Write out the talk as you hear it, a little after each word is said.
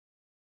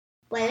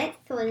Well, it's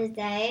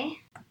Thursday.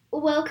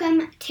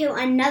 Welcome to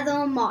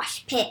another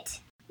mosh pit.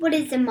 What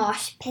is a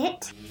mosh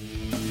pit?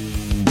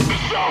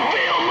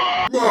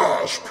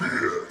 Mosh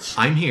pit.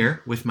 I'm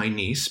here with my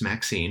niece,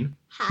 Maxine.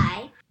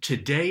 Hi.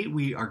 Today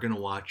we are going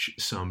to watch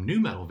some nu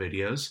metal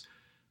videos.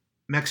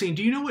 Maxine,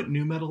 do you know what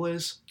nu metal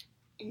is?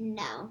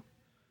 No.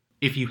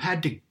 If you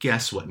had to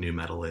guess what nu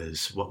metal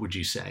is, what would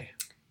you say?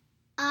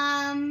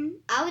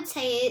 I would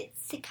say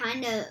it's a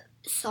kind of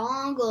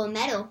song or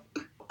metal.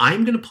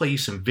 I'm going to play you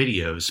some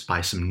videos by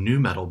some nu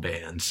metal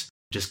bands.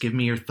 Just give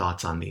me your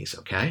thoughts on these,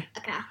 okay?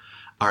 Okay.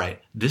 All right,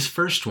 this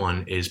first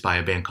one is by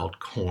a band called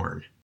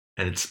Korn,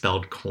 and it's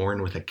spelled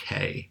Korn with a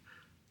K.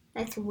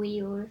 That's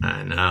weird.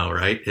 I know,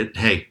 right?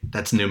 Hey,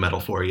 that's nu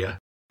metal for you.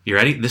 You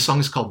ready? This song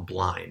is called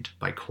Blind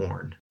by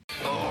Korn.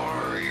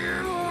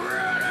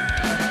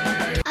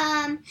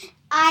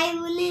 I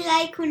really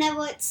like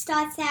whenever it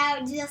starts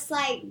out just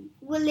like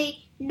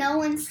really no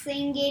one's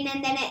singing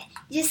and then it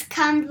just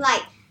comes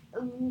like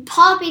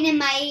popping in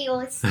my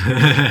ears.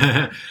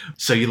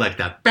 So you like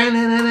that?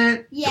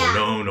 Yeah.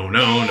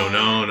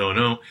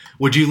 No.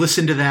 Would you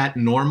listen to that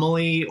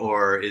normally,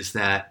 or is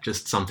that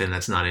just something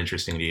that's not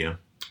interesting to you?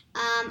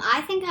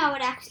 I think I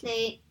would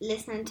actually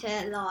listen to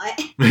it a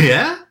lot.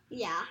 Yeah?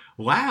 Yeah.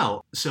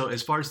 Wow. So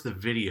as far as the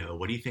video,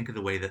 what do you think of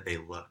the way that they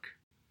look?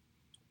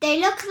 They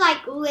look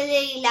like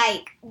really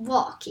like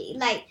rocky.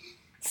 Like,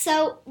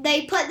 so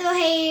they put their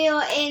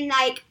hair in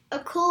like a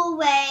cool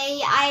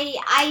way.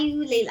 I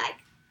really like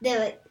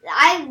the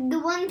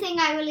one thing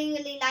I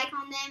really like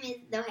on them is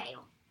the hair.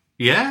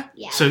 Yeah?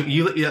 Yeah. So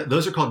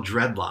those are called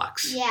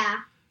dreadlocks.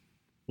 Yeah.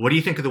 What do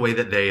you think of the way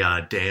that they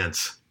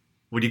dance?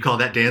 Would you call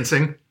that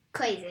dancing?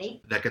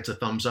 Crazy. That gets a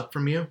thumbs up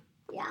from you?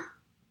 Yeah.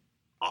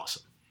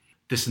 Awesome.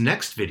 This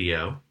next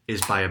video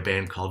is by a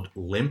band called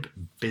Limp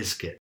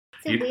Bizkit.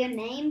 It's a weird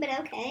name, but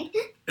okay.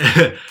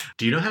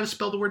 Do you know how to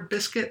spell the word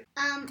biscuit?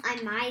 I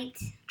might.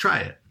 Try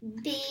it.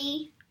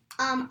 B-I-S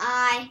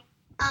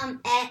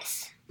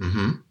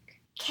Mm-hmm.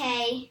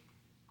 K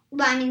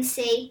rhyming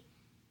C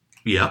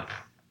Yep.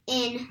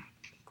 N.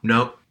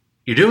 Nope.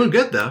 You're doing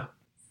good, though.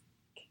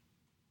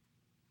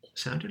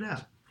 Sound it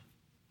out.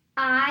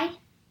 I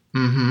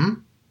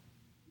Mm-hmm.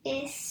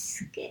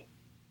 biscuit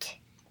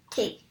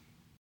T.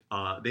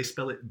 They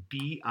spell it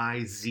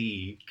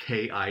B-I-Z-K-I-T.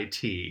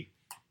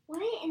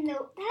 What in the...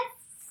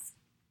 That's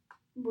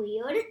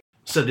weird.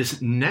 So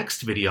this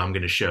next video I'm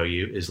going to show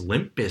you is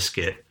Limp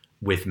Bizkit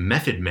with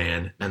Method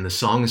Man, and the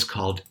song is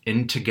called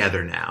In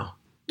Together Now.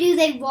 Do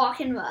they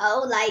rock and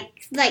roll?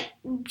 Like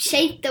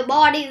shake the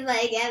body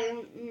like...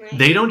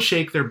 They don't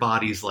shake their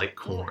bodies like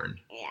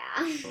Korn.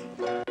 Yeah.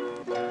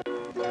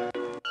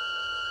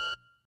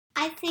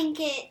 I think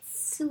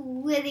it's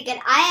really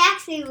good. I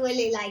actually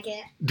really like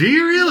it. Do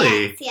you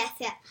really? Yes.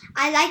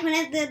 I like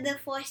when the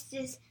Force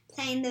just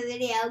playing the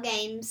video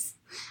games.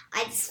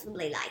 I just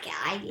really like it.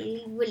 I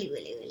really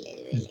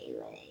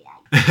like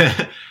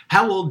it.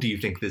 How old do you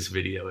think this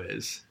video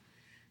is?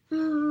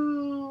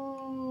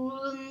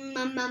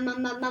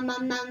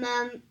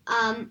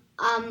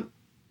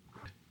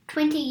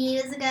 20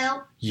 years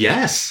ago.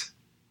 Yes.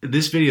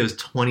 This video is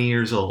 20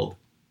 years old.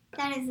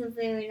 That is a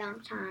very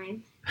long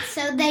time.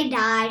 So they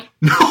died.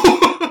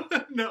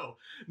 No.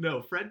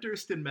 Fred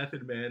Durst and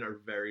Method Man are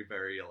very,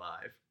 very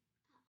alive.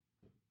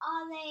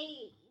 Are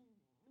they...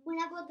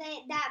 Whenever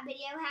that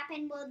video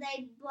happened, were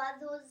they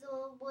brothers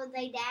or were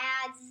they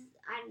dads?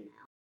 I don't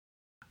know.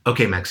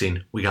 Okay,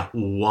 Maxine, we got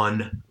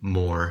one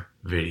more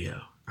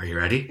video. Are you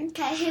ready?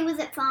 Okay, who was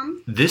it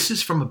from? This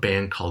is from a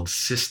band called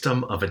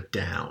System of a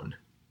Down.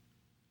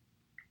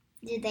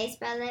 Did they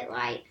spell it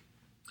right?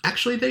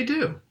 Actually, they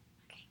do.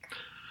 Okay,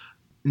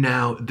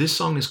 Now, this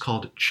song is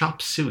called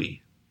Chop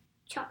Suey.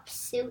 Chop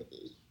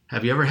suey.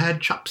 Have you ever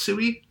had chop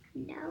suey?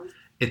 No.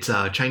 It's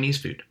Chinese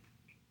food.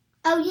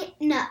 Oh, yeah.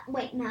 No.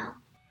 Wait, no.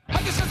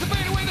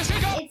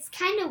 It's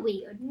kind of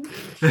weird.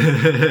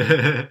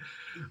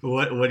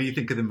 What do you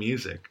think of the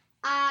music?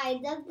 I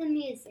love the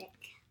music.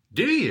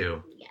 Do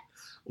you? Yes.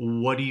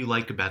 What do you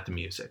like about the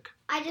music?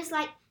 I just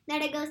like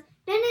that it goes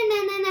na na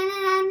na na na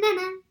na na na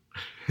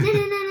na na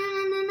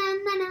na na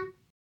na na.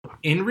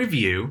 In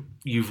review,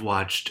 you've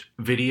watched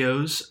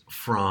videos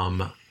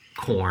from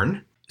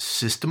Korn,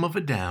 System of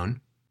a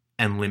Down,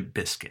 and Limp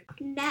Bizkit.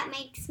 That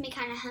makes me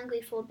kind of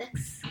hungry for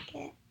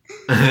biscuit.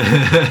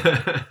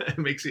 It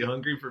makes you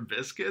hungry for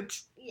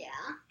biscuits?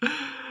 Yeah.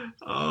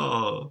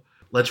 Oh.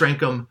 Let's rank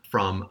them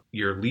from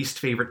your least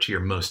favorite to your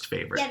most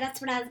favorite. Yeah,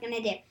 that's what I was going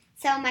to do.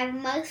 So my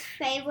most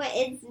favorite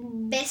is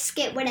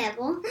biscuit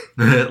whatever.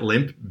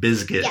 Limp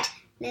Bizkit. Yeah,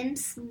 Limp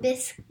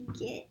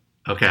Bizkit.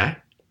 Okay.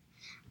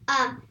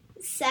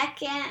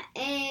 Second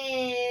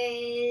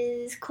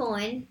is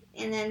Korn,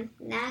 and then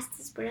last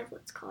is whatever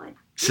it's called.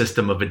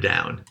 System of a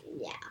Down.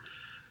 Yeah.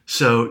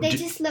 So They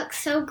just look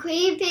so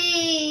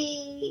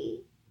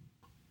creepy.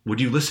 Would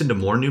you listen to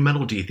more nu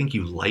metal? Do you think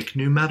you like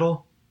nu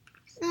metal?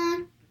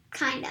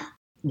 Kinda.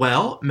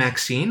 Well,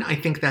 Maxine, I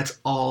think that's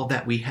all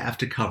that we have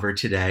to cover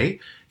today.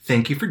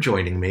 Thank you for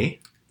joining me.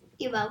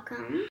 You're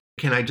welcome.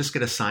 Can I just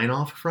get a sign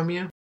off from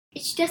you?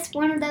 It's just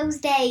one of those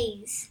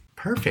days.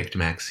 Perfect,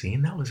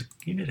 Maxine.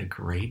 You did a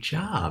great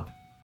job.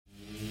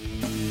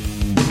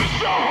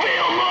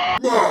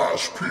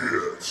 Mosh Pit.